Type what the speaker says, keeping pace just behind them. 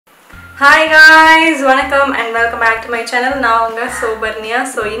Hi guys, welcome and welcome back to my channel. நான் உங்க Sowbaraniya.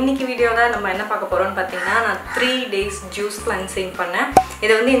 So இன்னைக்கு வீடியோல நம்ம என்ன பார்க்க போறோம்னு பாத்தீங்கன்னா நான் 3 days juice cleansing பண்ணேன்.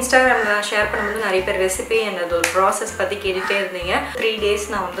 இத வந்து Instagramல ஷேர் பண்ணும்போது நிறைய பேர் ரெசிபி and அது process பத்தி கேட்டுட்டே இருந்தீங்க. 3 days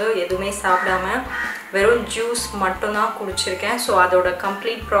நான் வந்து எதுவுமே சாப்பிடாம வெறும் ஜூஸ் மட்டும் தான் குடிச்சிருக்கேன். சோ அதோட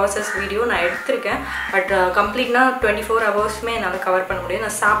கம்ப்ளீட் process வீடியோ நான் எடுத்துர்க்கேன். பட் கம்ப்ளீட்னா 24 ஹவர்ஸ்மே என்னால கவர் பண்ண முடியும்.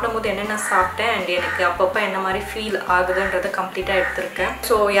 நான் சாப்பிடும்போது என்னென்ன சாப்பிட்டேன் and எனக்கு அப்பப்ப என்ன மாதிரி ஃபீல் ஆகுதுன்றத கம்ப்ளீட்டா எடுத்துர்க்கேன்.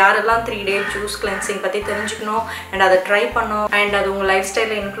 சோ யாரெல்லாம் 3 day juice cleansing பத்தி தெரிஞ்சுக்கணும் and அதை ட்ரை பண்ணனும் and அது உங்க லைஃப்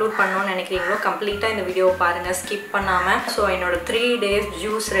ஸ்டைல்ல இன்க்ளூட் பண்ணனும்னு நினைக்கிறீங்களோ கம்ப்ளீட்டா இந்த வீடியோவை பாருங்க ஸ்கிப் பண்ணாம. சோ என்னோட 3 days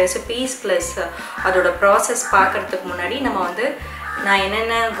juice recipes plus அதோட process பார்க்கிறதுக்கு முன்னாடி நம்ம வந்து நான்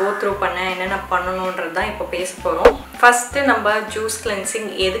என்னென்ன go through பண்ணேன் என்னென்ன பண்ணனும்ன்றது தான் இப்போ பேச போறோம். ஃபர்ஸ்ட் நம்ம juice cleansing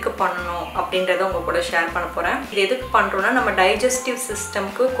எதுக்கு பண்ணனும் அப்படின்றத உங்க கூட ஷேர் பண்ண போறேன். இது எதுக்கு பண்றோம்னா நம்ம டைஜஸ்டிவ்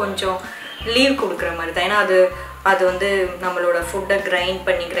சிஸ்டம்க்கு கொஞ்சம் லீவ் கொடுக்குற மாதிரி தான். ஏன்னா அது வந்து நம்மளோட ஃபுட்டை கிரைண்ட்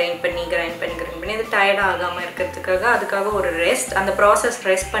பண்ணி அது டயர்ட் ஆகாமல் இருக்கிறதுக்காக அதுக்காக ஒரு ரெஸ்ட், அந்த ப்ராசஸ்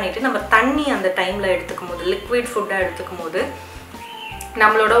ரெஸ்ட் பண்ணிவிட்டு நம்ம தண்ணி அந்த டைமில் எடுத்துக்கும் போது லிக்விட் ஃபுட்டாக எடுத்துக்கும் போது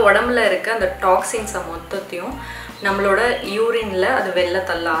நம்மளோட உடம்புல இருக்க அந்த டாக்ஸின்ஸை மொத்தத்தையும் நம்மளோட யூரின்ல அது வெளில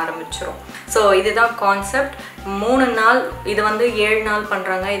தள்ள ஆரம்பிச்சிரும். ஸோ இதுதான் கான்செப்ட். 3 நாள் இது வந்து 7 நாள்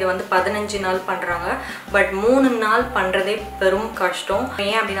பண்ணுறாங்க, இது வந்து 15 நாள் பண்ணுறாங்க. பட் 3 நாள் பண்ணுறதே பெரும் கஷ்டம்.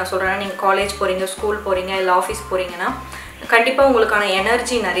 ஏன் அப்படி நான் சொல்கிறேன்னா நீங்கள் காலேஜ் போகிறீங்க, ஸ்கூல் போகிறீங்க, இல்லை ஆஃபீஸ் போகிறீங்கன்னா கண்டிப்பாக உங்களுக்கான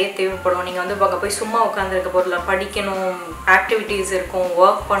எனர்ஜி நிறைய தேவைப்படும். நீங்கள் வந்து அங்கே போய் சும்மா உட்காந்துருக்க போதில் படிக்கணும், ஆக்டிவிட்டீஸ் இருக்கும்,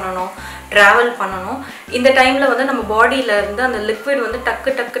 ஒர்க் பண்ணணும், ட்ராவல் பண்ணணும். இந்த டைமில் வந்து நம்ம பாடியில் இருந்து அந்த லிக்விட் வந்து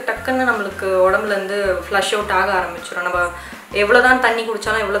டக்குன்னு நம்மளுக்கு உடம்புலேருந்து ஃப்ளஷ் அவுட் ஆக ஆரம்பிச்சிடும். நம்ம எவ்வளோதான் தண்ணி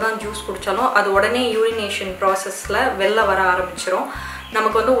குடித்தாலும் எவ்வளோதான் ஜூஸ் குடித்தாலும் அது உடனே யூரினேஷன் ப்ராசஸில் வெளில வர ஆரம்பிச்சிடும்.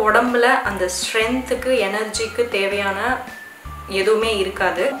 நமக்கு வந்து உடம்புல அந்த ஸ்ட்ரென்த்துக்கு எனர்ஜிக்கு தேவையான எதுவுமே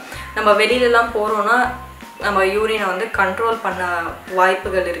இருக்காது. நம்ம வெளியிலலாம் போகிறோன்னா நம்ம யூரினை வந்து கண்ட்ரோல் பண்ண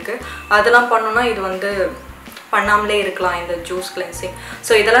வாய்ப்புகள் இருக்குது. அதெல்லாம் பண்ணோன்னா இது வந்து பண்ணாமலே இருக்கலாம் இந்த ஜூஸ் கிளென்சிங்.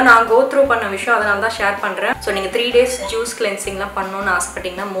 ஸோ இதெல்லாம் நான் கோ த்ரூ பண்ண விஷயம், அதனால தான் ஷேர் பண்ணுறேன். ஸோ நீங்கள் 3 days ஜூஸ் கிளென்சிங்லாம் பண்ணணும்னு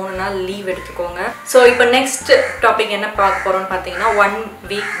ஆசைப்பட்டீங்கன்னா 3 நாள் லீவ் எடுத்துக்கோங்க. ஸோ இப்போ நெக்ஸ்ட் டாபிக் என்ன பார்க்க போகிறோம்னு பார்த்தீங்கன்னா 1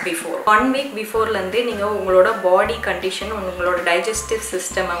 week before. 1 week பிஃபோர்லேருந்தே நீங்கள் உங்களோட பாடி கண்டிஷன், உங்களோட டைஜஸ்டிவ்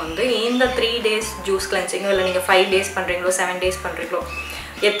சிஸ்டமை வந்து இந்த 3 days ஜூஸ் கிளென்சிங்கோ இல்லை நீங்கள் 5 days பண்ணுறீங்களோ 7 days பண்ணுறீங்களோ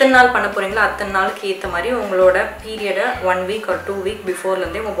எத்தனை நாள் பண்ண போகிறீங்களோ அத்தனை நாளுக்கு ஏற்ற மாதிரி உங்களோட பீரியடை 1 week or 2 week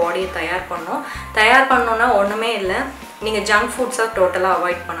பிஃபோர்லேருந்தே உங்கள் பாடியை தயார் பண்ணோன்னா ஒன்றுமே இல்லை. நீங்கள் ஜங்க் ஃபுட்ஸை டோட்டலாக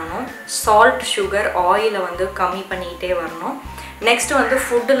அவாய்ட் பண்ணணும். சால்ட், சுகர், ஆயிலை வந்து கம்மி பண்ணிக்கிட்டே வரணும். நெக்ஸ்ட்டு வந்து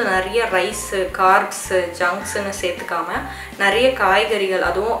ஃபுட்டில் நிறைய ரைஸு, கார்ப்ஸு, ஜங்க்ஸுன்னு சேர்த்துக்காமல் நிறைய காய்கறிகள்,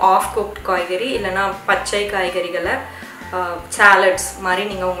 அதுவும் ஆஃப் குக்ட் காய்கறி இல்லைனா பச்சை காய்கறிகளை சாலட்ஸ் மாதிரி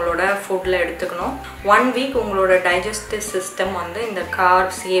நீங்கள் உங்களோட ஃபுட்டில் எடுத்துக்கணும். 1 week உங்களோட டைஜஸ்டிவ் சிஸ்டம் வந்து இந்த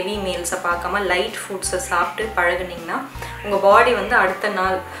கார்ப்ஸ், ஹெவி மீல்ஸை பார்க்காம லைட் ஃபுட்ஸை சாப்பிட்டு பழகுனிங்கன்னா உங்கள் பாடி வந்து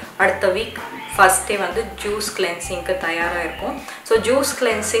அடுத்த வீக் ஃபர்ஸ்ட் டே வந்து ஜூஸ் கிளென்சிங்க்கு தயாராக இருக்கும். ஸோ ஜூஸ்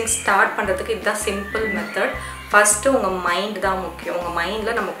கிளென்சிங் ஸ்டார்ட் பண்ணுறதுக்கு இதுதான் சிம்பிள் மெத்தட். ஃபஸ்ட்டு உங்கள் மைண்ட் தான் முக்கியம். உங்கள்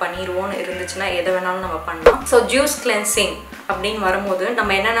மைண்டில் நம்ம பண்ணிடுவோன்னு இருந்துச்சுன்னா எதை வேணாலும் நம்ம பண்ணலாம். ஸோ ஜூஸ் கிளென்சிங் அப்படின்னு வரும்போது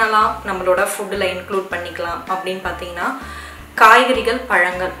நம்ம என்னென்னலாம் நம்மளோட ஃபுட்டில் இன்க்ளூட் பண்ணிக்கலாம் அப்படின்னு பார்த்தீங்கன்னா காய்கறிகள்,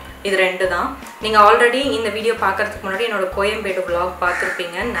 பழங்கள், இது 2 தான். நீங்கள் ஆல்ரெடி இந்த வீடியோ பார்க்குறதுக்கு முன்னாடி என்னோட கோயம்பேடு vlog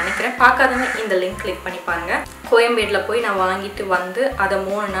பார்த்துருப்பீங்கன்னு நினைக்கிறேன். பார்க்காதவங்க இந்த லிங்க் கிளிக் பண்ணி பாருங்கள். கோயம்பேடில் போய் நான் வாங்கிட்டு வந்து அதை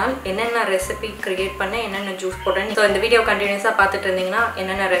 3 நாள் என்னென்ன ரெசிபி க்ரியேட் பண்ணேன், என்னென்ன ஜூஸ் போட்டேன். ஸோ இந்த வீடியோ கண்டினியூஸாக பார்த்துட்டு இருந்தீங்கன்னா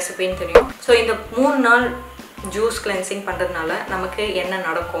என்னென்ன ரெசிபின்னு தெரியும். ஸோ இந்த 3 நாள் ஜூஸ் கிளென்சிங் பண்ணுறதுனால நமக்கு என்ன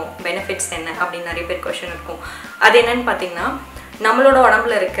நடக்கும், பெனிஃபிட்ஸ் என்ன அப்படின்னு நிறைய பேர் கொஷின் இருக்கும். அது என்னன்னு பார்த்தீங்கன்னா நம்மளோட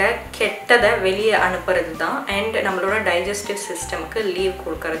உடம்புல இருக்க கெட்டதை வெளியே அனுப்புறது தான் அண்ட் நம்மளோட டைஜஸ்டிவ் சிஸ்டமுக்கு லீவ்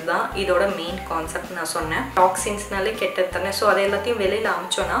கொடுக்கறது தான் இதோட மெயின் கான்செப்ட். நான் சொன்னேன் டாக்ஸின்ஸ்னாலே கெட்டது தானே. ஸோ அதை எல்லாத்தையும் வெளியில்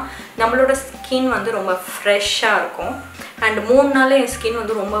அமிச்சோன்னா நம்மளோட ஸ்கின் வந்து ரொம்ப ஃப்ரெஷ்ஷாக இருக்கும். அண்ட் 3 நாள் என் ஸ்கின்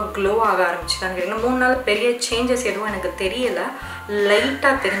வந்து ரொம்ப க்ளோ ஆக ஆரம்பிச்சுதான்னு கேட்டிங்கன்னா 3 நாள் பெரிய சேஞ்சஸ் எதுவும் எனக்கு தெரியலை,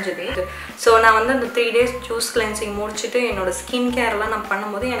 லைட்டாக தெரிஞ்சுது. ஸோ நான் வந்து அந்த 3 days ஜூஸ் கிளென்சிங் முடிச்சுட்டு என்னோடய ஸ்கின் கேர்லாம் நான்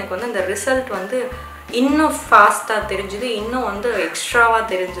பண்ணும்போது எனக்கு வந்து அந்த ரிசல்ட் வந்து இன்னும் ஃபாஸ்ட்டாக தெரிஞ்சுது, இன்னும் வந்து எக்ஸ்ட்ராவாக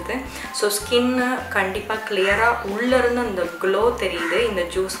தெரிஞ்சுது. ஸோ ஸ்கின்னு கண்டிப்பாக கிளியராக உள்ளேருந்து அந்த க்ளோ தெரியுது இந்த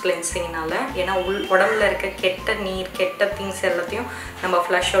ஜூஸ் கிளென்சிங்னால. ஏன்னா உடம்புல இருக்க கெட்ட நீர், கெட்ட திங்ஸ் எல்லாத்தையும் நம்ம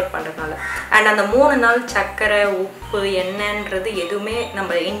ஃப்ளஷ் அவுட் பண்ணுறதுனால. அண்ட் அந்த 3 நாள் சர்க்கரை, உப்பு, எண்ணெய்ன்றது எதுவுமே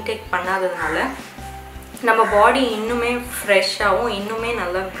நம்ம இன்டேக் பண்ணாததுனால நம்ம பாடி இன்னுமே ஃப்ரெஷ்ஷாகவும் இன்னுமே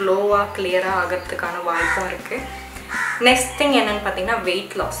நல்லா க்ளோவாக கிளியராக ஆகிறதுக்கான வாய்ப்பும் இருக்குது. நெக்ஸ்ட் திங் என்னென்னு பார்த்தீங்கன்னா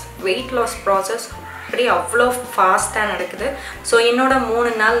வெயிட் லாஸ் ப்ராசஸ் அப்படி அவ்வளோ ஃபாஸ்ட்டாக நடக்குது. ஸோ என்னோட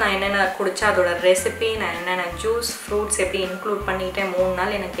 3 நாள் நான் என்னென்ன குடித்தா அதோட ரெசிபி, நான் என்னென்ன ஜூஸ், ஃப்ரூட்ஸ் எப்படி இன்க்ளூட் பண்ணிக்கிட்டேன், 3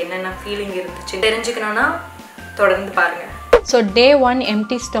 நாள் எனக்கு என்னென்ன ஃபீலிங் இருந்துச்சு தெரிஞ்சுக்கணுன்னா தொடர்ந்து பாருங்கள். ஸோ day 1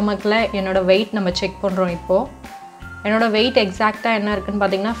 எம்டி ஸ்டொமக்கில் என்னோடய வெயிட் நம்ம செக் பண்ணுறோம். இப்போது என்னோட வெயிட் எக்ஸாக்டாக என்ன இருக்குன்னு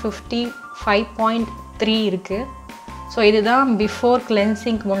பார்த்தீங்கன்னா 55.3 இருக்குது. ஸோ இதுதான் பிஃபோர்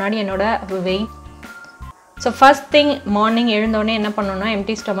கிளென்சிங்க்கு முன்னாடி என்னோட wait. So first thing morning எழுந்தோடனே என்ன பண்ணணும்னா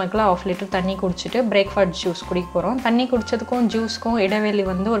எம்டி ஸ்டொமக்கில் 1/2 லிட்டர் தண்ணி குடிச்சிட்டு பிரேக்ஃபாஸ்ட் ஜூஸ் குடிக்க போகிறோம். தண்ணி குடித்ததுக்கும் ஜூஸ்க்கும் இடைவெளி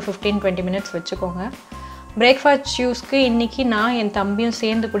வந்து ஒரு 15-20 மினிட்ஸ் வச்சுக்கோங்க. பிரேக்ஃபாஸ்ட் ஜூஸ்க்கு இன்றைக்கி நான் என் தம்பியும்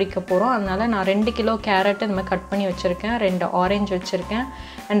சேர்ந்து குடிக்க போகிறோம். அதனால் நான் 2 கிலோ கேரட் இந்த மாதிரி கட் பண்ணி வச்சுருக்கேன், 2 ஆரஞ்சு வச்சுருக்கேன்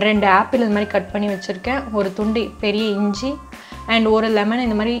அண்ட் 2 ஆப்பிள் இந்த மாதிரி கட் பண்ணி வச்சுருக்கேன், ஒரு துண்டு பெரிய இஞ்சி அண்ட் ஒரு லெமன்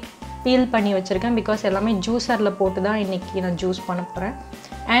இந்த மாதிரி பீல் பண்ணி வச்சுருக்கேன். பிகாஸ் எல்லாமே ஜூஸரில் போட்டு தான் இன்றைக்கி நான் ஜூஸ் பண்ண போகிறேன்.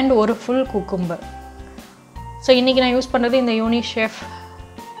 அண்ட் ஒரு ஃபுல் குக்கும்பர். ஸோ இன்றைக்கி நான் யூஸ் பண்ணுறது இந்த யூனிஷெஃப்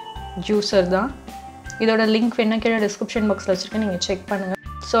ஜூஸர் தான். இதோட லிங்க் வேணால் கீழே டிஸ்கிரிப்ஷன் பாக்ஸில் வச்சுருக்கேன், நீங்கள் செக் பண்ணுங்கள்.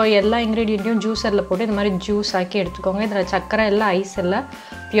 ஸோ எல்லா இன்க்ரீடியண்ட்டையும் ஜூஸரில் போட்டு இந்த மாதிரி ஜூஸ் ஆக்கி எடுத்துக்கோங்க. இதில் சக்கரை இல்லை, ஐஸ் இல்லை,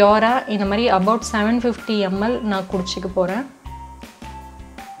 பியூராக இந்த மாதிரி அபவுட் 750 ml நான் குடிச்சிக்க போகிறேன்.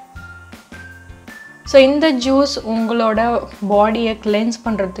 ஸோ இந்த ஜூஸ் உங்களோட பாடியை கிளென்ஸ்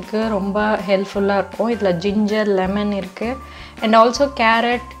பண்ணுறதுக்கு ரொம்ப ஹெல்ப்ஃபுல்லாக இருக்கும். இதில் ஜிஞ்சர், லெமன் இருக்குது and also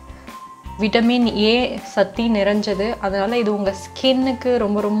carrot, vitamin A சக்தி நிறைஞ்சது. அதனால் இது உங்கள் ஸ்கின்னுக்கு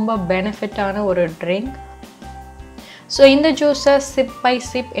ரொம்ப ரொம்ப பெனிஃபிட்டான ஒரு ட்ரிங்க். ஸோ இந்த ஜூஸை சிப் பை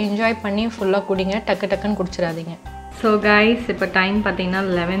சிப் என்ஜாய் பண்ணி ஃபுல்லாக குடிங்க, டக்கு டக்குன்னு குடிச்சிடாதீங்க. ஸோ கைஸ் இப்போ டைம் பார்த்தீங்கன்னா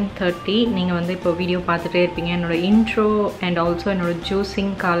 11:30. நீங்கள் வந்து இப்போ வீடியோ பார்த்துட்டே இருப்பீங்க. என்னோடய இன்ட்ரோ அண்ட் ஆல்சோ என்னோடய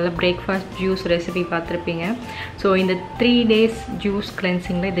ஜூஸிங் காலைல பிரேக்ஃபாஸ்ட் ஜூஸ் ரெசிபி பார்த்துருப்பீங்க. ஸோ இந்த 3 days ஜூஸ்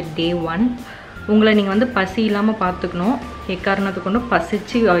கிளென்சிங்கில் இது day 1. உங்களை நீங்கள் வந்து பசி இல்லாமல் பார்த்துக்கணும். எக்காரணத்துக்கு கொண்டு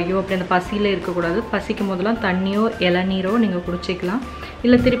பசிச்சு ஐயோ அப்படி அந்த பசியில் இருக்கக்கூடாது. பசிக்கும் போதெல்லாம் தண்ணியோ இளநீரோ நீங்கள் குடிச்சிக்கலாம்,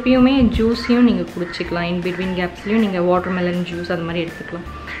 இல்லை திருப்பியுமே ஜூஸையும் நீங்கள் குடிச்சிக்கலாம். இன் பிட்வீன் கேப்ஸ்லேயும் நீங்கள் வாட்டர்மெலன் ஜூஸ் அது மாதிரி எடுத்துக்கலாம்.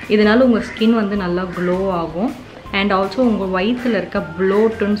 இதனால் உங்கள் ஸ்கின் வந்து நல்லா க்ளோ ஆகும். அண்ட் ஆல்சோ உங்கள் வயிற்றில் இருக்க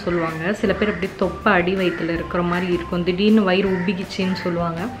ப்ளோட்டுன்னு சொல்லுவாங்க. சில பேர் அப்படி தொப்பை அடி வயிற்றில் இருக்கிற மாதிரி இருக்கும், திடீர்னு வயிறு உப்பிக்கிச்சின்னு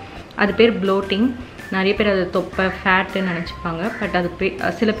சொல்லுவாங்க. அது பேர் ப்ளோட்டிங். நிறைய பேர் அது தொப்பை ஃபேட்டுன்னு நினச்சிப்பாங்க. பட் அது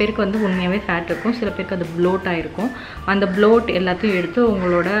சில பேருக்கு வந்து உண்மையாகவே ஃபேட் இருக்கும், சில பேருக்கு அது ப்ளோட்டாக இருக்கும். அந்த ப்ளோட் எல்லாத்தையும் எடுத்து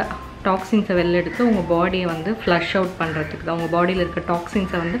உங்களோட டாக்ஸின்ஸை வெளில எடுத்து உங்கள் பாடியை வந்து ஃப்ளஷ் அவுட் பண்ணுறதுக்கு தான், உங்கள் பாடியில் இருக்க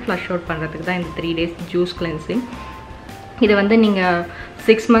டாக்ஸின்ஸை வந்து ஃப்ளஷ் அவுட் பண்ணுறதுக்கு தான் இந்த 3 days ஜூஸ் கிளென்சிங். இதை வந்து நீங்கள்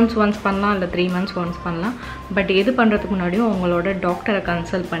 6 months ஒன்ஸ் பண்ணலாம், இல்லை 3 months ஒன்ஸ் பண்ணலாம். பட் எது பண்ணுறதுக்கு முன்னாடியும் உங்களோட டாக்டரை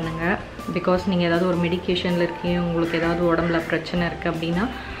கன்சல்ட் பண்ணுங்கள். பிகாஸ் நீங்கள் ஏதாவது ஒரு மெடிக்கேஷனில் இருக்கீங்க, உங்களுக்கு ஏதாவது உடம்புல பிரச்சனை இருக்குது அப்படின்னா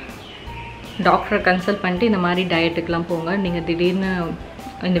டாக்டரை கன்சல்ட் பண்ணிட்டு இந்த மாதிரி டயட்டுக்கெலாம் போங்க. நீங்கள் திடீர்னு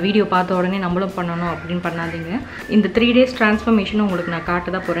இந்த வீடியோ பார்த்த உடனே நம்மளும் பண்ணணும் அப்படின்னு பண்ணாதீங்க. இந்த 3 days ட்ரான்ஸ்ஃபர்மேஷன் உங்களுக்கு நான்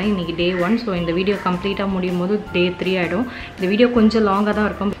காட்ட தான் போகிறேன். இன்றைக்கி day 1. ஸோ இந்த வீடியோ கம்ப்ளீட்டாக முடியும் போது day 3 ஆகிடும். இந்த வீடியோ கொஞ்சம் லாங்காக தான்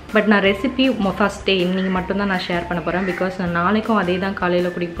இருக்கும். பட் நான் ரெசிபி ஃபஸ்ட் டே இன்றைக்கி மட்டும்தான் நான் ஷேர் பண்ண போகிறேன். பிகாஸ் நான் நாளைக்கும் அதே தான்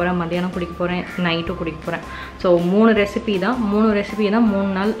காலையில் குடிக்க போகிறேன், மத்தியானம் குடிக்க போகிறேன், நைட்டும் குடிக்க போகிறேன். ஸோ 3 ரெசிபி தான் 3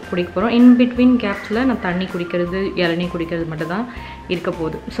 நாள் குடிக்க போகிறோம். இன் பிட்வீன் கேப்ஸில் நான் தண்ணி குடிக்கிறது, இளநீ குடிக்கிறது மட்டும் தான் இருக்க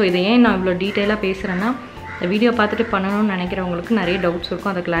போகுது. ஸோ இதை ஏன் நான் இவ்வளோ டீட்டெயிலாக பேசுகிறேன்னா, இந்த வீடியோ பார்த்துட்டு பண்ணணும்னு நினைக்கிறவங்களுக்கு நிறைய டவுட்ஸ்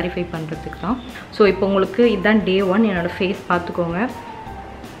இருக்கும், அதை கிளாரிஃபை பண்ணுறதுக்கு தான். ஸோ இப்போ உங்களுக்கு இதுதான் day 1. என்னோடய ஃபேஸ் பார்த்துக்கோங்க.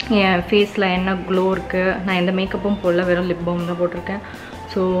 என் ஃபேஸில் என்ன க்ளோ இருக்குது. நான் எந்த மேக்கப்பும் போடல, வெறும் லிப் பாம் தான் போட்டிருக்கேன்.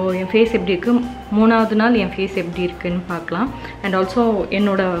 ஸோ என் ஃபேஸ் எப்படி இருக்குது, 3வது நாள் என் ஃபேஸ் எப்படி இருக்குதுன்னு பார்க்கலாம். அண்ட் ஆல்சோ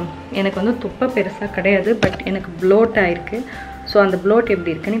எனக்கு வந்து துப்பை பெருசாக கிடையாது, பட் எனக்கு ப்ளோட் ஆகிருக்கு. ஸோ அந்த ப்ளோட்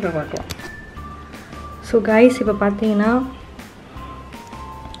எப்படி இருக்குன்னு இப்போ பார்க்கலாம். ஸோ கைஸ் இப்போ பார்த்தீங்கன்னா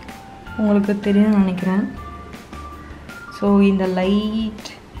உங்களுக்கு தெரியும்னு நினைக்கிறேன். ஸோ இந்த லைட்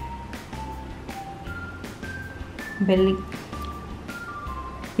பெல்லி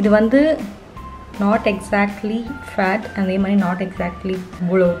இது வந்து நாட் எக்ஸாக்ட்லி ஃபேட், அதே மாதிரி நாட் எக்ஸாக்ட்லி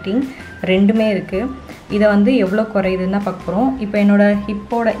ப்ளோட்டிங், ரெண்டுமே இருக்குது. இதை வந்து எவ்வளோ குறையுதுன்னு தான் பார்க்க போகிறோம். இப்போ என்னோடய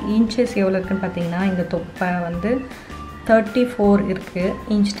ஹிப்போட இன்ச்சஸ் எவ்வளோ இருக்குதுன்னு பார்த்தீங்கன்னா, இந்த தொப்பை வந்து 34 இருக்குது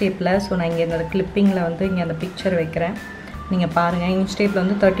இன்ச் டேப்பில். ஸோ நான் இங்கே இந்த கிளிப்பிங்கில் வந்து இங்கே அந்த பிக்சர் வைக்கிறேன், நீங்கள் பாருங்கள். இன்ச் டேப்பில்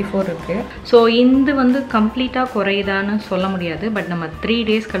வந்து 34 இருக்குது. ஸோ இது வந்து கம்ப்ளீட்டாக குறையுதான்னு சொல்ல முடியாது. பட் நம்ம 3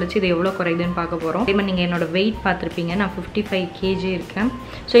 days கழிச்சு இது எவ்வளோ குறையுதுன்னு பார்க்க போகிறோம். அதே மாதிரி நீங்கள் என்னோடய வெயிட் பார்த்துருப்பீங்க, நான் 55 kg இருக்கேன்.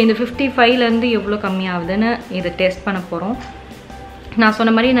 ஸோ இந்த 55லேருந்து எவ்வளோ கம்மியாகுதுன்னு இதை டெஸ்ட் பண்ண போகிறோம். நான்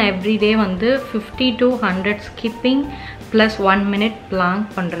சொன்ன மாதிரி நான் எவ்ரிடே வந்து 50 to 100 skipping plus 1 minute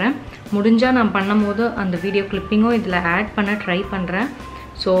blank பண்ணுறேன். முடிஞ்சால் நான் பண்ணும்போது அந்த வீடியோ கிளிப்பிங்கும் இதில் ஆட் பண்ண ட்ரை பண்ணுறேன்.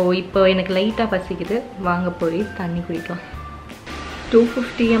 ஸோ இப்போ எனக்கு லைட்டாக பசிக்குது, வாங்க போய் தண்ணி குடிக்கலாம்.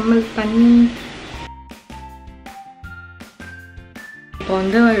 250 ml தண்ணி. இப்போ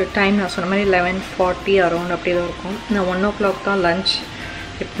வந்து டைம் நான் சொன்ன மாதிரி 11:40 அரௌண்ட் அப்படி தான் இருக்கும். நான் 1 o'clock தான் லன்ச்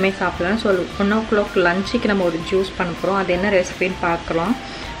எப்பவுமே சாப்பிட்லாம். ஸோ 1 o'clock லஞ்சுக்கு நம்ம ஒரு ஜூஸ் பண்ண போகிறோம். அது என்ன ரெசிபின்னு பார்க்கலாம்.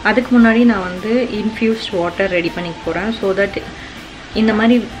 அதுக்கு முன்னாடி நான் வந்து இன்ஃப்யூஸ்ட் வாட்டர் ரெடி பண்ணிக்க போகிறேன். ஸோ தட் இந்த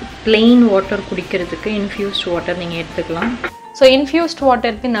மாதிரி பிளெயின் வாட்டர் குடிக்கிறதுக்கு இன்ஃப்யூஸ்ட் வாட்டர் நீங்கள் எடுத்துக்கலாம். ஸோ இன்ஃப்யூஸ்ட்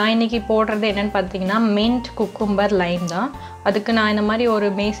வாட்டருக்கு நான் இன்றைக்கி போடுறது என்னென்னு பார்த்தீங்கன்னா, மின்ட், குக்கும்பர், லைம் தான். அதுக்கு நான் இந்த மாதிரி ஒரு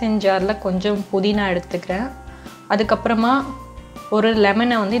மேசன் ஜாரில் கொஞ்சம் புதினா எடுத்துக்கிறேன். அதுக்கப்புறமா ஒரு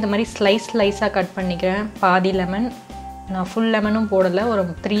லெமனை வந்து இந்த மாதிரி ஸ்லைஸாக கட் பண்ணிக்கிறேன். பாதி லெமன், நான் ஃபுல் லெமனும் போடலை, ஒரு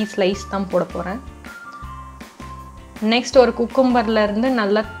 3 ஸ்லைஸ் தான் போட போகிறேன். நெக்ஸ்ட் ஒரு குக்கும்பர்லேருந்து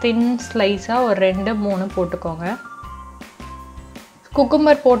நல்லா தின் ஸ்லைஸாக ஒரு 2-3 போட்டுக்கோங்க.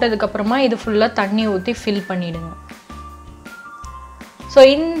 குக்கும்பர் போட்டதுக்கப்புறமா இது ஃபுல்லாக தண்ணி ஊற்றி ஃபில் பண்ணிவிடுங்க. ஸோ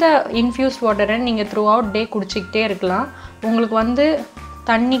இந்த இன்ஃப்யூஸ்ட் வாட்டரை நீங்கள் த்ரூ அவுட் டே குடிச்சிக்கிட்டே இருக்கலாம். உங்களுக்கு வந்து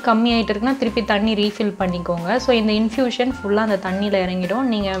தண்ணி கம்மியாகிட்டு இருக்குன்னா திருப்பி தண்ணி ரீஃபில் பண்ணிக்கோங்க. ஸோ இந்த இன்ஃப்யூஷன் ஃபுல்லாக அந்த தண்ணியில் இறங்கிடும்.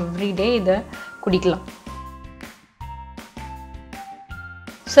 நீங்கள் எவ்ரிடே இதை குடிக்கலாம்.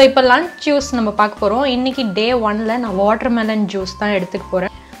 ஸோ இப்போ லன்ச் ஜூஸ் நம்ம பார்க்க போகிறோம். இன்றைக்கி டே 1ல் நான் வாட்டர்மெலன் ஜூஸ் தான் எடுத்துக்க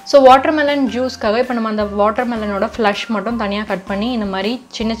போகிறேன். ஸோ வாட்டர்மெலன் ஜூஸ்க்காக இப்போ நம்ம அந்த வாட்டர்மெலனோட ஃப்ளஷ் மட்டும் தனியாக கட் பண்ணி இந்த மாதிரி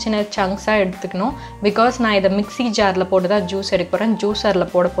சின்ன சின்ன சங்க்ஸாக எடுத்துக்கணும். பிகாஸ் நான் இதை மிக்ஸி ஜாரில் போட்டு தான் ஜூஸ் எடுக்க போகிறேன்,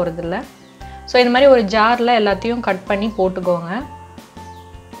 ஜூஸரில் போட போகிறதில்ல. ஸோ இந்த மாதிரி ஒரு ஜாரில் எல்லாத்தையும் கட் பண்ணி போட்டுக்கோங்க.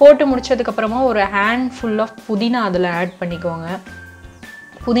 போட்டு முடிச்சதுக்கப்புறமா ஒரு ஹேண்ட் ஃபுல் ஆஃப் புதினா அதில் ஆட் பண்ணிக்கோங்க.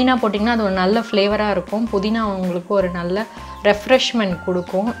 புதினா போட்டிங்கன்னா அது ஒரு நல்ல ஃப்ளேவராக இருக்கும். புதினா உங்களுக்கு ஒரு நல்ல ரெஃப்ரெஷ்மெண்ட்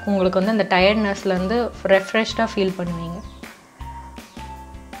கொடுக்கும். உங்களுக்கு வந்து அந்த டயர்ட்னஸ்லேருந்து ரெஃப்ரெஷ்டாக ஃபீல் பண்ணுவீங்க.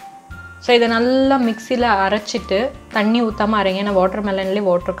 ஸோ இதை நல்லா மிக்சியில் அரைச்சிட்டு தண்ணி ஊற்றாமல் அரைங்க. ஏன்னா வாட்டர்மெலன்லேயே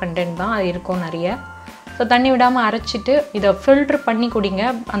வாட்டர் கண்டென்ட் தான் அது இருக்கும் நிறைய. ஸோ தண்ணி விடாமல் அரைச்சிட்டு இதை ஃபில்ட்ரு பண்ணி குடிங்க.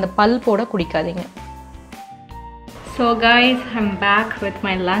 அந்த பல்போட குடிக்காதீங்க. So guys, I'm back with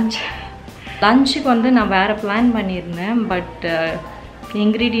my lunch. லன்ச்சுக்கு வந்து நான் வேறு பிளான் பண்ணியிருந்தேன், பட்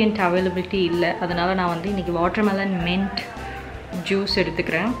இன்க்ரீடியண்ட் அவைலபிலிட்டி இல்லை. அதனால் நான் வந்து இன்றைக்கி வாட்டர்மெலன் மின்ட் ஜூஸ்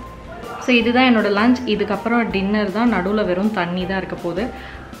எடுத்துக்கிறேன். ஸோ இதுதான் என்னோடய லன்ச். இதுக்கப்புறம் டின்னர் தான். நடுவில் வெறும் தண்ணி தான் இருக்க போகுது.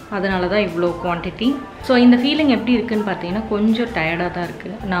 அதனால தான் இவ்வளோ குவான்டிட்டி. ஸோ இந்த ஃபீலிங் எப்படி இருக்குதுன்னு பார்த்தீங்கன்னா கொஞ்சம் டயர்டாக தான்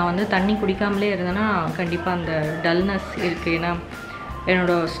இருக்குது. நான் வந்து தண்ணி குடிக்காமலே இருந்தேன்னா கண்டிப்பாக அந்த டல்னஸ் இருக்குது. ஏன்னா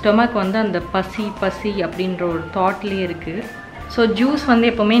என்னோடய ஸ்டொமக் வந்து அந்த பசி அப்படின்ற ஒரு தாட்லேயே இருக்குது. ஸோ ஜூஸ் வந்து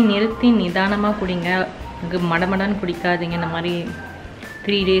எப்போவுமே நிறுத்தி நிதானமாக குடிங்க. மடமடன்னு குடிக்காதீங்க. இந்த மாதிரி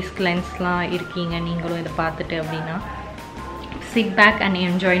 3 days கிளென்ஸ்லாம் இருக்கீங்க நீங்களும் இதை பார்த்துட்டு அப்படின்னா சிட் பேக் அண்ட்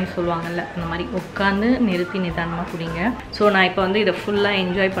என்ஜாய்ன்னு சொல்லுவாங்கள்ல, அந்த மாதிரி உட்காந்து நிறுத்தி நிதானமாக குடிங்க. ஸோ நான் இப்போ வந்து இதை ஃபுல்லாக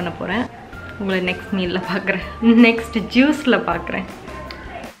என்ஜாய் பண்ண போகிறேன். உங்களை நெக்ஸ்ட் மீலில் பார்க்குறேன், நெக்ஸ்ட் ஜூஸில் பார்க்குறேன்.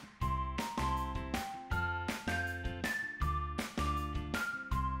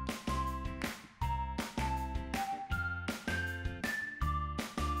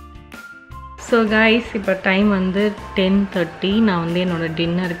 ஸோ கைஸ், இப்போ டைம் வந்து 10:30. நான் வந்து என்னோடய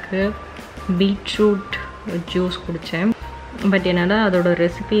டின்னருக்கு பீட்ரூட் ஜூஸ் குடித்தேன். பட் என்னால் அதோட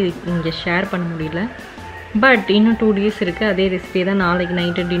ரெசிபி இங்கே ஷேர் பண்ண முடியல. பட் இன்னும் 2 days இருக்குது. அதே ரெசிபி தான் நாளைக்கு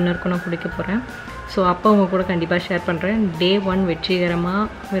நைட்டு டின்னருக்கு நான் குடிக்க போகிறேன். ஸோ அப்போ அவங்க கூட கண்டிப்பாக ஷேர் பண்ணுறேன். டே 1 வெற்றிகரமாக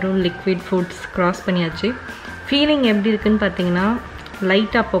வெறும் லிக்விட் ஃபுட்ஸ் க்ராஸ் பண்ணியாச்சு. ஃபீலிங் எப்படி இருக்குதுன்னு பார்த்தீங்கன்னா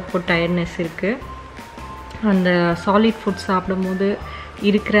லைட்டாக அப்பப்போ டயர்ட்னஸ் இருக்குது. அந்த சாலிட் ஃபுட் சாப்பிடும்போது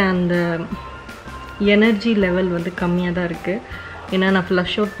இருக்கிற அந்த எனர்ஜி லெவல் வந்து கம்மியாக தான் இருக்குது. ஏன்னா நான்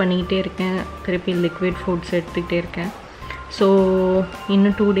ஃப்ளஷ் அவுட் பண்ணிக்கிட்டே இருக்கேன், திருப்பி லிக்விட் ஃபுட்ஸ் எடுத்துக்கிட்டே இருக்கேன். ஸோ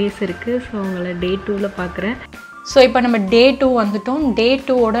இன்னும் 2 days இருக்குது. ஸோ உங்களை டே 2ல் பார்க்குறேன். ஸோ இப்போ நம்ம டே 2 வந்துட்டோம். டே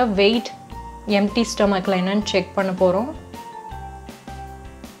 2ஓட வெயிட் எம்டி ஸ்டொமக்கில் என்னன்னு செக் பண்ண போகிறோம்.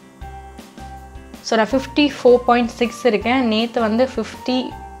 ஸோ நான் 54.6 இருக்கேன். நேற்று வந்து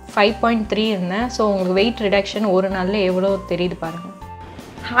 55.3 இருந்தேன். ஸோ உங்களுக்கு வெயிட் ரிடக்ஷன் ஒரு நாளில் எவ்வளோ தெரியுது பாருங்கள்.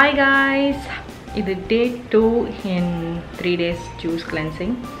 ஹாய் காய்ஸ், இது டே 2 இன் 3 days juice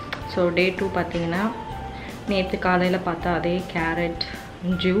cleansing. So day 2 பார்த்தீங்கன்னா நேற்று காலையில் பார்த்தா அதே கேரட்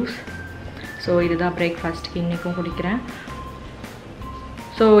ஜூஸ். ஸோ இதுதான் பிரேக்ஃபாஸ்ட்டுக்கு இன்றைக்கும் குடிக்கிறேன்.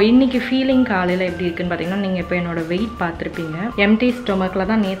 ஸோ இன்றைக்கி ஃபீலிங் காலையில் எப்படி இருக்குதுன்னு பார்த்தீங்கன்னா நீங்கள் இப்போ என்னோடய வெயிட் பார்த்துருப்பீங்க. எம்டி ஸ்டொமக்கில்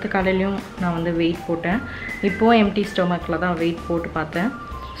தான் நேற்று காலையிலையும் நான் வந்து வெயிட் போட்டேன். இப்போது எம்டி ஸ்டொமக்கில் தான் வெயிட் போட்டு பார்த்தேன்.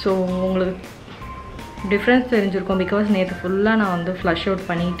 ஸோ உங்களுக்கு டிஃப்ரென்ஸ் தெரிஞ்சிருக்கும். பிகாஸ் நேற்று ஃபுல்லாக நான் வந்து ஃப்ளஷ் அவுட்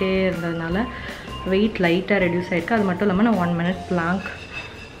பண்ணிகிட்டே இருந்ததுனால வெயிட் லைட்டாக ரெடியூஸ் ஆகிருக்கு. அது மட்டும் இல்லாமல் நான் 1 minute பிளாங்க்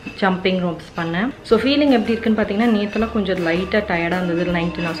ஜம்பிங் ரோப்ஸ் பண்ணேன். ஸோ ஃபீலிங் எப்படி இருக்குன்னு பார்த்தீங்கன்னா நேற்றுலாம் கொஞ்சம் லைட்டாக டயர்டாக இருந்தது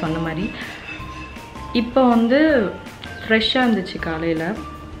நைட்டு நான் சொன்ன மாதிரி. இப்போ வந்து ஃப்ரெஷ்ஷாக இருந்துச்சு. காலையில்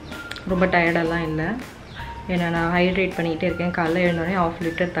ரொம்ப டயர்டெல்லாம் இல்லை. ஏன்னா நான் ஹைட்ரேட் பண்ணிக்கிட்டே இருக்கேன். காலையில் எழுந்தோடனே 1/2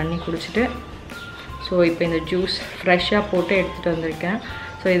 liter தண்ணி குடிச்சிட்டு ஸோ இப்போ இந்த ஜூஸ் ஃப்ரெஷ்ஷாக போட்டு எடுத்துகிட்டு வந்திருக்கேன்.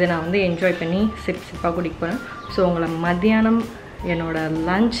 ஸோ இதை நான் வந்து என்ஜாய் பண்ணி சிப்பாக குடிக்க போகிறேன். ஸோ உங்களை மத்தியானம் என்னோடய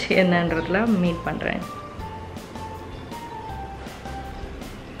லன்ச் என்னன்றதுல மீட் பண்ணுறேன்.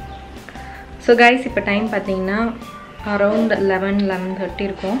 ஸோ கைஸ், இப்போ டைம் பார்த்தீங்கன்னா அரௌண்ட் 11-11:30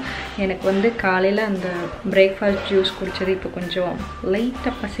 இருக்கும். எனக்கு வந்து காலையில் அந்த பிரேக்ஃபாஸ்ட் ஜூஸ் குடித்தது இப்போ கொஞ்சம்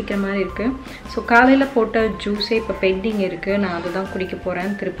லைட்டாக பசிக்கிற மாதிரி இருக்குது. ஸோ காலையில் போட்ட ஜூஸே இப்போ பெண்டிங் இருக்குது. நான் அதை தான் குடிக்க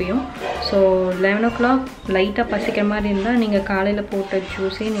போகிறேன் திருப்பியும். ஸோ 11 o'clock லைட்டாக பசிக்கிற மாதிரி இருந்தால் நீங்கள் காலையில் போட்ட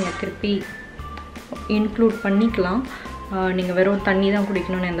ஜூஸே நீங்கள் திருப்பி இன்க்ளூட் பண்ணிக்கலாம். நீங்கள் வெறும் தண்ணி தான்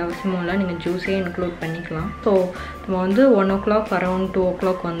குடிக்கணும்னு எந்த அவசியமும் இல்லை, நீங்கள் ஜூஸே இன்க்ளூட் பண்ணிக்கலாம். ஸோ நம்ம வந்து 1 o'clock அரௌண்ட் 2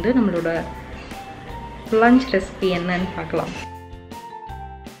 o'clock வந்து நம்மளோட லஞ்ச் ரெசிபி என்னன்னு பார்க்கலாம்.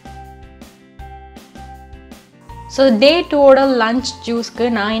 ஸோ டே 2ஓட லஞ்ச் ஜூஸ்க்கு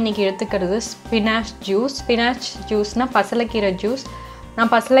நான் இன்றைக்கி எடுத்துக்கிறது ஸ்பினாச் ஜூஸ்னால் பசலைக்கீரை ஜூஸ்.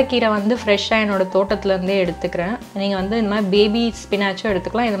 நான் பசலைக்கீரை வந்து ஃப்ரெஷ்ஷாக என்னோடய தோட்டத்துலேருந்தே எடுத்துக்கிறேன். நீங்கள் வந்து இந்த மாதிரி பேபி ஸ்பினாச்சும்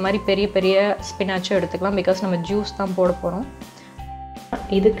எடுத்துக்கலாம், இந்த மாதிரி பெரிய பெரிய ஸ்பினாச்சும் எடுத்துக்கலாம். பிகாஸ் நம்ம ஜூஸ் தான் போட போகிறோம்.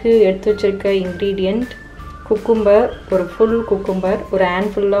 இதுக்கு எடுத்து வச்சுருக்க இன்க்ரீடியண்ட் குக்கும்பர், ஒரு ஃபுல் குக்கும்பர், ஒரு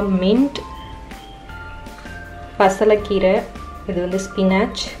ஹேண்ட்ஃபுல் ஆஃப் மின்ட், பசலைக்கீரை, இது வந்து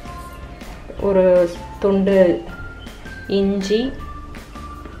ஸ்பினாச், ஒரு துண்டு இஞ்சி,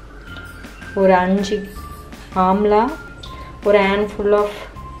 ஒரு 5 ஆம்லா, ஒரு ஹேண்ட்ஃபுல் ஆஃப்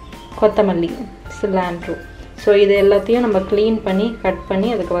கொத்தமல்லி, சிலாண்ட்ரோ. ஸோ இது எல்லாத்தையும் நம்ம க்ளீன் பண்ணி கட் பண்ணி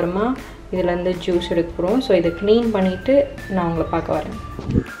அதுக்கப்புறமா இதிலேருந்து ஜூஸ் எடுக்க போகிறோம். ஸோ இதை க்ளீன் பண்ணிவிட்டு நான் உங்களை பார்க்க வரேன்.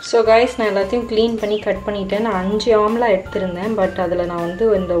 ஸோ கைஸ், நான் எல்லாத்தையும் க்ளீன் பண்ணி கட் பண்ணிவிட்டேன். நான் 5 ஆம்லா எடுத்திருந்தேன், பட் அதில் நான் வந்து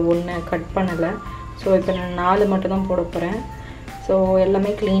இந்த 1 கட் பண்ணலை. ஸோ இப்போ நான் 4 மட்டும் தான் போட போகிறேன். ஸோ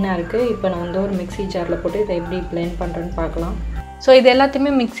எல்லாமே க்ளீனாக இருக்குது. இப்போ நான் வந்து ஒரு மிக்ஸி ஜாரில் போட்டு இதை எப்படி பிளெண்ட் பண்ணுறேன்னு பார்க்கலாம். ஸோ இது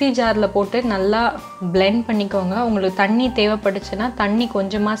எல்லாத்தையுமே மிக்ஸி ஜாரில் போட்டு நல்லா பிளெண்ட் பண்ணிக்கோங்க. உங்களுக்கு தண்ணி தேவைப்பட்டுச்சுன்னா தண்ணி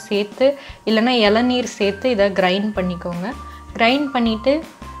கொஞ்சமாக சேர்த்து, இல்லைன்னா இளநீர் சேர்த்து இதை கிரைண்ட் பண்ணிக்கோங்க. கிரைண்ட் பண்ணிவிட்டு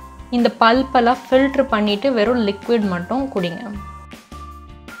இந்த பல்பெல்லாம் ஃபில்ட்ரு பண்ணிவிட்டு வெறும் லிக்விட் மட்டும் குடிங்க.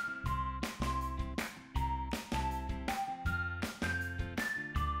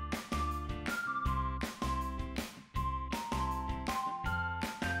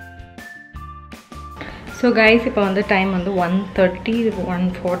 ஸோ கைஸ், இப்போ வந்து டைம் வந்து 1:30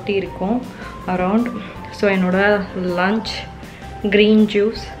 1:40 இருக்கும் அரவுண்ட். ஸோ என்னோடய லஞ்ச் க்ரீன்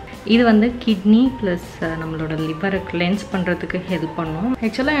ஜூஸ், இது வந்து கிட்னி ப்ளஸ் நம்மளோட லிவரை கிளென்ஸ் பண்ணுறதுக்கு ஹெல்ப் பண்ணும்.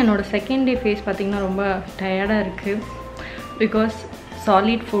 ஆக்சுவலாக என்னோடய செகண்ட் டே ஃபேஸ் பார்த்திங்கன்னா ரொம்ப டயர்டாக இருக்குது. பிகாஸ்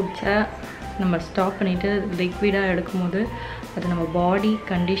சாலிட் ஃபுட்ஸை நம்ம ஸ்டாப் பண்ணிவிட்டு லிக்விடாக எடுக்கும்போது அது நம்ம பாடி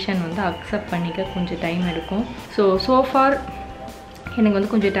கண்டிஷன் வந்து அக்செப்ட் பண்ணிக்க கொஞ்சம் டைம் எடுக்கும். ஸோஃபார் எனக்கு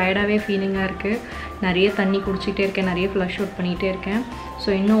வந்து கொஞ்சம் டயர்டாகவே ஃபீலிங்காக இருக்குது. நிறைய தண்ணி குடிச்சிக்கிட்டே இருக்கேன், நிறைய ஃப்ளஷ் அவுட் பண்ணிகிட்டே இருக்கேன். ஸோ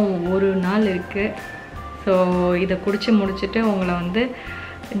இன்னும் ஒரு நாள் இருக்குது. ஸோ இதை குடித்து முடிச்சுட்டு உங்களை வந்து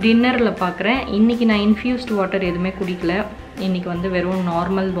டின்னரில் பார்க்குறேன். இன்றைக்கி நான் இன்ஃப்யூஸ்டு வாட்டர் எதுவுமே குடிக்கல, இன்றைக்கி வந்து வெறும்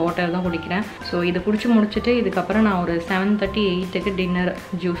நார்மல் வாட்டர் தான் குடிக்கிறேன். ஸோ இதை குடித்து முடிச்சுட்டு இதுக்கப்புறம் நான் ஒரு 7:30 8க்கு டின்னர்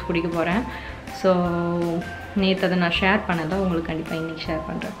ஜூஸ் குடிக்க போகிறேன். ஸோ நேற்று அதை நான் ஷேர் பண்ணலை, உங்களுக்கு கண்டிப்பாக இன்றைக்கி ஷேர்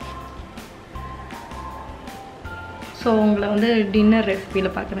பண்ணுறேன். ஸோ உங்களை வந்து டின்னர்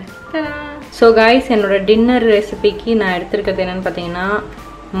ரெசிபியில் பார்க்குறேன். ஸோ கைஸ், என்னோடய டின்னர் ரெசிபிக்கு நான் எடுத்துருக்கிறது என்னென்னு பார்த்தீங்கன்னா,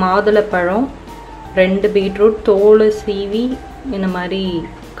 மாதுளப்பழம், 2 பீட்ரூட் தோல் சீவி இந்த மாதிரி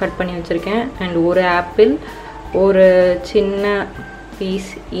கட் பண்ணி வச்சுருக்கேன், அண்ட் ஒரு ஆப்பிள், ஒரு சின்ன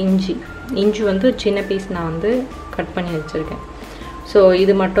பீஸ் இஞ்சி வந்து சின்ன பீஸ் நான் வந்து கட் பண்ணி வச்சுருக்கேன். ஸோ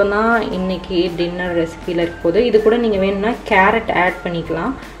இது மட்டும்தான் இன்றைக்கி டின்னர் ரெசிபியில் இருக்க போது. இது கூட நீங்கள் வேணும்னா கேரட் ஆட்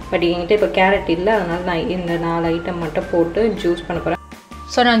பண்ணிக்கலாம், பட் என்கிட்ட இப்போ கேரட் இல்லை, அதனால் நான் இந்த 4 ஐட்டம் மட்டும் போட்டு ஜூஸ் பண்ண போகிறேன்.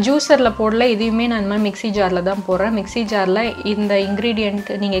 ஸோ நான் ஜூஸரில் போடல, இதையுமே நான் இந்த மாதிரி மிக்ஸி ஜாரில் தான் போடுறேன். மிக்ஸி ஜாரில் இந்த இன்க்ரீடியண்ட்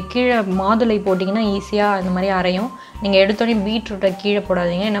நீங்கள் கீழே மாதுளை போட்டிங்கன்னா ஈஸியாக இந்த மாதிரி அரையும். நீங்கள் எடுத்தோடனே பீட்ரூட்டை கீழே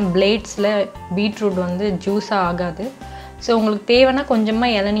போடாதீங்க, ஏன்னா பிளேட்ஸில் பீட்ரூட் வந்து ஜூஸாக ஆகாது. ஸோ உங்களுக்கு தேவைன்னா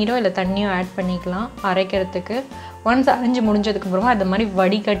கொஞ்சமாக இளநீரோ இல்லை தண்ணியோ ஆட் பண்ணிக்கலாம் அரைக்கிறதுக்கு. ஒன்ஸ் அரைஞ்சி முடிஞ்சதுக்கப்புறமா அது மாதிரி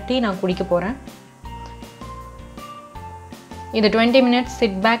வடிகட்டி நான் குடிக்க போகிறேன். இது 20 minutes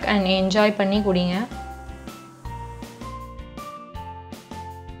sit back and enjoy பண்ணி குடிங்க.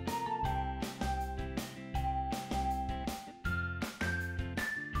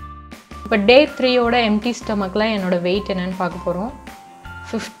 இப்போ டே 3ஓட எம்டி ஸ்டமக்கில் என்னோடய வெயிட் என்னென்னு பார்க்க போகிறோம்.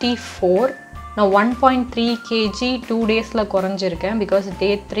 54. நான் 1.3 kg 2 daysல குறைஞ்சிருக்கேன். பிகாஸ்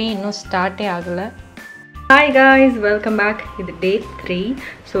டே 3 இன்னும் ஸ்டார்ட்டே ஆகலை. Hi guys, welcome back. இது டே 3.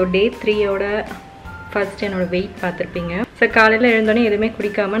 ஸோ டே 3ஓட ஃபர்ஸ்ட் என்னோடய வெயிட் பார்த்துருப்பீங்க. ஸோ காலையில் எழுந்தோடனே எதுவுமே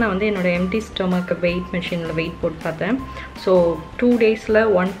குடிக்காமல் நான் வந்து என்னோடய எம்டி ஸ்டொமக் வெயிட் மிஷினில் வெயிட் போட்டு பார்த்தேன். So 2 daysல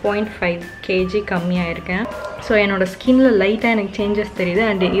 1.5 kg கம்மியாயிருக்கேன். ஸோ என்னோடய ஸ்கின்னில் லைட்டாக எனக்கு சேஞ்சஸ் தெரியுது.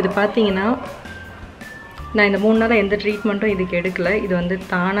 அண்ட் இது பார்த்தீங்கன்னா நான் இந்த 3 நாளாக எந்த ட்ரீட்மெண்ட்டும் இதுக்கு எடுக்கலை. இது வந்து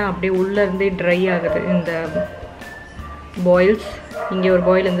தானாக அப்படியே உள்ளேருந்தே ட்ரை ஆகுது. இந்த பாயில்ஸ், இங்கே ஒரு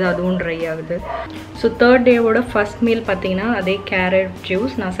பாயில் இருந்து அதுவும் ட்ரை ஆகுது. ஸோ 3rd டேவோட ஃபஸ்ட் மீல் பார்த்தீங்கன்னா அதே கேரட்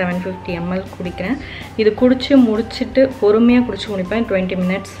ஜூஸ் நான் 750 ml குடிக்கிறேன். இது குடித்து முடிச்சுட்டு பொறுமையாக குடிச்சு முடிப்பேன். 20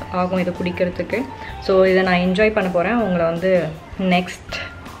 minutes ஆகும் இது குடிக்கிறதுக்கு. ஸோ இதை நான் என்ஜாய் பண்ண போகிறேன். உங்களை வந்து நெக்ஸ்ட்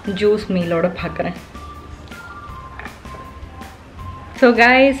ஜூஸ் மீலோட பார்க்குறேன். So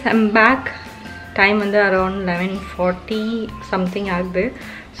guys, I'm back. Time வந்து அரௌண்ட் 11:40 சம்திங் ஆகுது.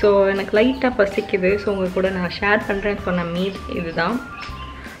 ஸோ எனக்கு லைட்டாக பசிக்குது. ஸோ உங்கள் கூட நான் ஷேர் பண்ணுறேன்னு சொன்ன மீல் இதுதான்.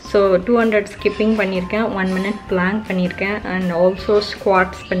 ஸோ 200 ஸ்கிப்பிங் பண்ணியிருக்கேன், 1 minute பிளாங்க் பண்ணியிருக்கேன், அண்ட் ஆல்சோ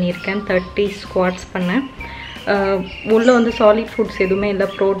ஸ்குவாட்ஸ் பண்ணியிருக்கேன். 30 ஸ்குவாட்ஸ் பண்ணேன். உள்ளே வந்து சாலிட் ஃபுட்ஸ் எதுவுமே இல்லை,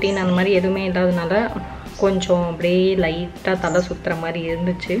 ப்ரோட்டீன் அந்த மாதிரி எதுவுமே இல்லாததுனால கொஞ்சம் அப்படியே லைட்டாக தலை சுற்றுற மாதிரி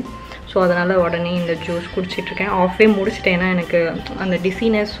இருந்துச்சு. ஸோ அதனால் உடனே இந்த ஜூஸ் குடிச்சிட்ருக்கேன். ஆஃபே முடிச்சிட்டேன். ஏன்னா எனக்கு அந்த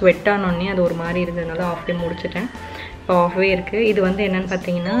டிசீனஸ் ஸ்வெட் ஆனோடனே அது ஒரு மாதிரி இருந்ததுனால ஆஃபே முடிச்சிட்டேன். இப்போ ஆஃபே இருக்குது. இது வந்து என்னென்னு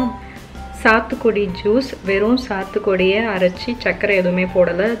பார்த்தீங்கன்னா சாத்துக்குடி ஜூஸ். வெறும் சாத்துக்குடியை அரைச்சி சர்க்கரை எதுவுமே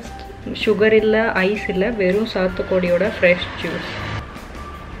போடலை, சுகர் இல்லை, ஐஸ் இல்லை, வெறும் சாத்துக்குடியோட ஃப்ரெஷ் ஜூஸ்.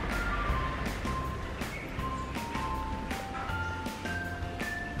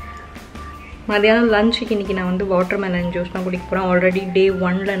 மதியானம் லஞ்சுக்கு இன்றைக்கி நான் வந்து வாட்டர்மெலன் ஜூஸ் தான் குடிக்க போகிறேன். ஆல்ரெடி டே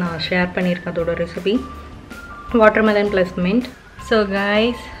 1 நான் ஷேர் பண்ணியிருக்கேன் அதோட recipe, watermelon plus mint. So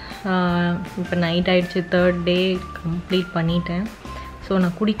guys, இப்போ நைட் ஆகிடுச்சு, 3rd டே கம்ப்ளீட் பண்ணிட்டேன். ஸோ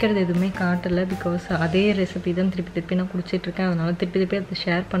நான் குடிக்கிறது எதுவுமே காட்டலை, பிகாஸ் அதே ரெசிபி தான் திருப்பி நான் குடிச்சிட்ருக்கேன். அதனால் திருப்பி அதை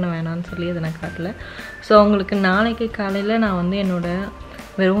ஷேர் பண்ண வேணாம்னு சொல்லி அதை நான் காட்டலை. ஸோ உங்களுக்கு நாளைக்கு காலையில் நான் வந்து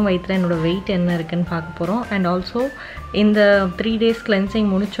வெறும் வயிற்றில் என்னோடய வெயிட் என்ன இருக்குதுன்னு பார்க்க போகிறோம். அண்ட் ஆல்சோ இந்த 3 days கிளென்சிங்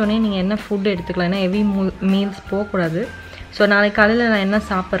முடித்தோடனே நீங்கள் என்ன ஃபுட் எடுத்துக்கலாம், ஏன்னா ஹெவி மீல்ஸ் போகக்கூடாது. ஸோ நாளைக்கு காலையில் நான் என்ன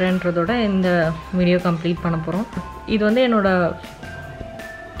சாப்பிட்றேன்றதோட இந்த வீடியோ கம்ப்ளீட் பண்ண போகிறோம். இது வந்து என்னோடய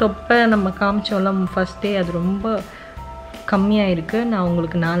தொப்பை நம்ம காமிச்சோம்ல ஃபஸ்ட் டே, அது ரொம்ப கம்மியாக இருக்குது. நான்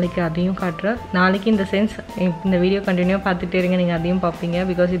உங்களுக்கு நாளைக்கு அதையும் காட்டுறேன். நாளைக்கு இந்த சென்ஸ் இந்த வீடியோ கண்டினியூவாக பார்த்துட்டே இருங்க, நீங்கள் அதையும் பார்ப்பீங்க.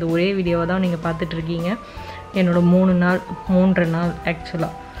 பிகாஸ் இது ஒரே வீடியோவை தான் நீங்கள் பார்த்துட்ருக்கீங்க. என்னோடய 3 நாள்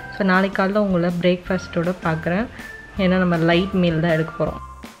ஆக்சுவலாக. ஸோ நாளைக்கு காலையில் உங்களை பிரேக்ஃபாஸ்ட்டோடு பார்க்குறேன். ஏன்னா நம்ம லைட் மீல் தான் எடுக்க போகிறோம்.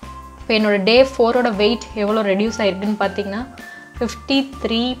 இப்போ என்னோடய டே 4ஓட வெயிட் எவ்வளோ ரெடியூஸ் ஆகிருக்குன்னு பார்த்தீங்கன்னா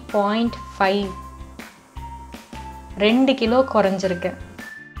 53.5, 2 கிலோ குறைஞ்சிருக்கேன்.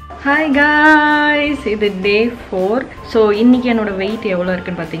 ஹாய் காய்ஸ், இது டே 4. ஸோ இன்றைக்கி என்னோடய வெயிட் எவ்வளோ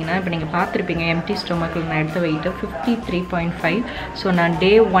இருக்குதுன்னு பார்த்தீங்கன்னா, இப்போ நீங்கள் பார்த்துருப்பீங்க எம்டி ஸ்டொமக்கில் நான் எடுத்த வெயிட்டு 53.5. ஸோ நான்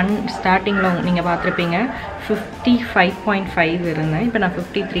டே 1 ஸ்டார்டிங்கில் நீங்கள் பார்த்துருப்பீங்க 55.5 இருந்தேன். இப்போ நான்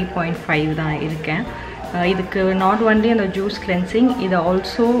 53.5 தான் இருக்கேன். இதுக்கு நாட் ஒன்லி அந்த ஜூஸ் கிளென்சிங், இது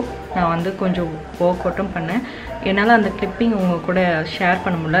ஆல்சோ நான் வந்து கொஞ்சம் ஒர்க் அவுட்டும் பண்ணேன். என்னால் அந்த கிளிப்பிங் உங்கள் கூட ஷேர்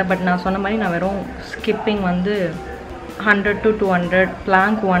பண்ண முடியல. பட் நான் சொன்ன மாதிரி நான் வெறும் ஸ்கிப்பிங் வந்து 100 to 200,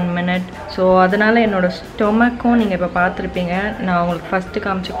 பிளாங்க் 1 minute. ஸோ அதனால் என்னோடய ஸ்டொமக்கும் நீங்கள் இப்போ பார்த்துருப்பீங்க. நான் உங்களுக்கு ஃபஸ்ட்டு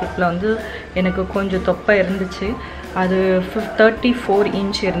காமிச்ச கிளிப்பில் வந்து எனக்கு கொஞ்சம் தொப்பை இருந்துச்சு. அது 34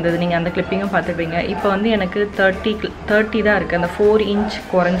 inch இருந்தது. நீங்கள் அந்த கிளிப்பிங்கும் பார்த்துருப்பீங்க. இப்போ வந்து எனக்கு 30 தான் இருக்குது. அந்த 4 inch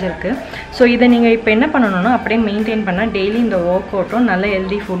குறைஞ்சிருக்கு. ஸோ இதை நீங்கள் இப்போ என்ன பண்ணணும்னா அப்படியே மெயின்டைன் பண்ணால் டெய்லி இந்த ஒர்க் அவுட்டும் நல்ல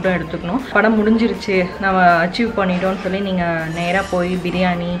ஹெல்தி ஃபுட்டும் எடுத்துக்கணும். படம் முடிஞ்சிருச்சு, நம்ம அச்சீவ் பண்ணிட்டோம்னு சொல்லி நீங்கள் நேராக போய்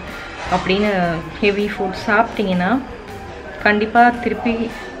பிரியாணி அப்படின்னு ஹெவி ஃபுட் சாப்பிட்டீங்கன்னா கண்டிப்பாக திருப்பி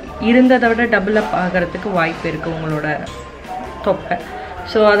இருந்ததை விட டபுள் அப் ஆகிறதுக்கு வாய்ப்பு இருக்குது உங்களோட தொப்பை.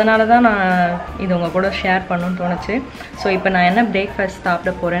 ஸோ அதனால தான் நான் இது உங்கள் கூட ஷேர் பண்ணணும்னு தோணுச்சு. ஸோ இப்போ நான் என்ன பிரேக்ஃபாஸ்ட்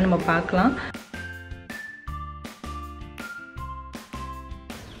சாப்பிட போகிறேன்னு நம்ம பார்க்கலாம்.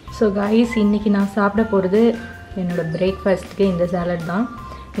 ஸோ கைஸ், இன்றைக்கி நான் சாப்பிட போகிறது என்னோடய பிரேக்ஃபாஸ்ட்டுக்கு இந்த சாலட் தான்.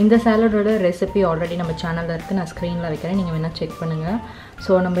 இந்த சாலடோட ரெசிபி ஆல்ரெடி நம்ம சேனலில் இருக்குது, நான் ஸ்க்ரீனில் வைக்கிறேன், நீங்கள் வேணால் செக் பண்ணுங்கள்.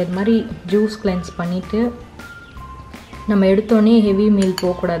 ஸோ நம்ம இது மாதிரி ஜூஸ் கிளென்ஸ் பண்ணிவிட்டு நம்ம எடுத்தோடனே ஹெவி மீல்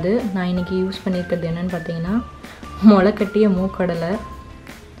போகக்கூடாது. நான் இன்றைக்கி யூஸ் பண்ணியிருக்கிறது என்னென்னு பார்த்தீங்கன்னா முளைக்கட்டிய மூக்கடலை.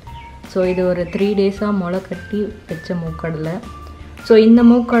 ஸோ இது ஒரு 3 days முளைக்கட்டி வச்ச மூக்கடலை. ஸோ இந்த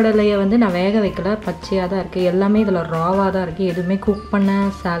மூக்கடலையை வந்து நான் வேக வைக்கல, பச்சையாக தான் இருக்குது. எல்லாமே இதில் ராவாக தான் இருக்குது, எதுவுமே குக் பண்ண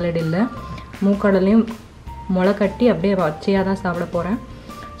சாலட் இல்லை. மூக்கடலையும் முளைக்கட்டி அப்படியே பச்சையாக தான் சாப்பிட போகிறேன்.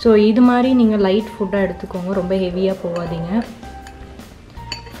 ஸோ இது மாதிரி நீங்கள் லைட் ஃபுட்டாக எடுத்துக்கோங்க, ரொம்ப ஹெவியாக போகாதீங்க.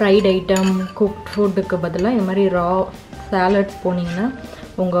 ஃப்ரைட் ஐட்டம், குக்ட் ஃபுட்டுக்கு பதிலாக இது மாதிரி ரா சாலட்ஸ் போனீங்கன்னா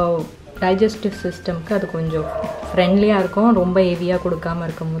உங்கள் டைஜஸ்டிவ் சிஸ்டம்க்கு அது கொஞ்சம் ஃப்ரெண்ட்லியாக இருக்கும், ரொம்ப ஹெவியாக கொடுக்காமல்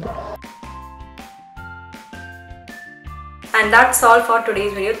இருக்கும்போது. And that's all for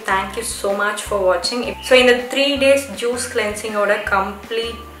today's video. Thank you so much for watching. So in the 3 days juice cleansing oda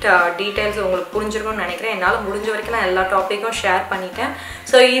complete details உங்களுக்கு புரிஞ்சிருக்கும்னு நினைக்கிறேன். என்னால் முடிஞ்ச வரைக்கும் நான் எல்லா டாப்பிக்கும் ஷேர் பண்ணிட்டேன்.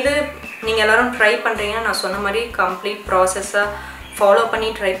 ஸோ இது நீங்கள் எல்லோரும் ட்ரை பண்ணுறீங்கன்னா நான் சொன்ன மாதிரி கம்ப்ளீட் ப்ராசஸாக ஃபாலோ பண்ணி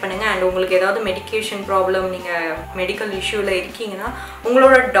ட்ரை பண்ணுங்கள். அண்ட் உங்களுக்கு ஏதாவது மெடிக்கேஷன் ப்ராப்ளம், நீங்கள் மெடிக்கல் இஷ்யூவில் இருக்கீங்கன்னா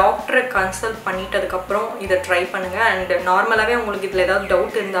உங்களோட டாக்டரை கன்சல்ட் பண்ணிவிட்டு அதுக்கப்புறம் இதை ட்ரை பண்ணுங்கள். அண்ட் நார்மலாகவே உங்களுக்கு இதில் ஏதாவது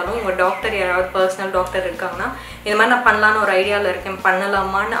டவுட் இருந்தாலும் உங்கள் டாக்டர் யாராவது பர்சனல் டாக்டர் இருக்காங்கன்னா இது மாதிரி நான் பண்ணலான்னு ஒரு ஐடியாவில் இருக்கேன்,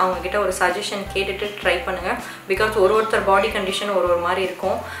 பண்ணலாமான்னு அவங்கக்கிட்ட ஒரு சஜஷன் கேட்டுட்டு ட்ரை பண்ணுங்கள். பிகாஸ் ஒருத்தர் பாடி கண்டிஷன் ஒரு மாதிரி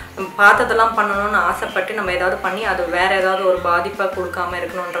இருக்கும். பார்த்ததெல்லாம் பண்ணணும்னு ஆசைப்பட்டு நம்ம ஏதாவது பண்ணி அது வேறு ஏதாவது ஒரு பாதிப்பாக கொடுக்காமல்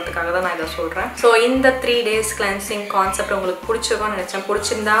இருக்கணுன்றதுக்காக தான் நான் இதை சொல்கிறேன். ஸோ இந்த 3 days கிளென்சிங் கான்செப்ட் உங்களுக்கு பிடிச்சிருக்கோன்னு நினச்சேன்.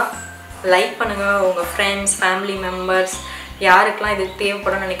 பிடிச்சிருந்தா லைக் பண்ணுங்கள், உங்கள் ஃப்ரெண்ட்ஸ், ஃபேமிலி மெம்பர்ஸ் யாருக்கெல்லாம் இது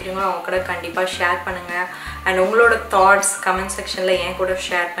தேவைப்படும் நினைக்கிறீங்களோ அவங்க கூட கண்டிப்பாக ஷேர் பண்ணுங்கள். அண்ட் உங்களோட தாட்ஸ் கமெண்ட் செக்ஷனில் என் கூட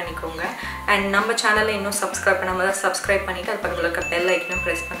ஷேர் பண்ணிக்கோங்க. அண்ட் நம்ம சேனலில் இன்னும் சப்ஸ்கிரைப் பண்ணாமல் தான் சப்ஸ்கிரைப் பண்ணிவிட்டு அது பக்கத்தில் இருக்க பெல் ஐக்கனும்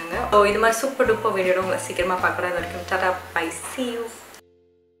ப்ரெஸ் பண்ணுங்கள். ஸோ இது மாதிரி சூப்பர் டூப்பர் வீடியோட உங்களை சீக்கிரமாக பார்க்குறது வரைக்கும் டாடா பை, see you.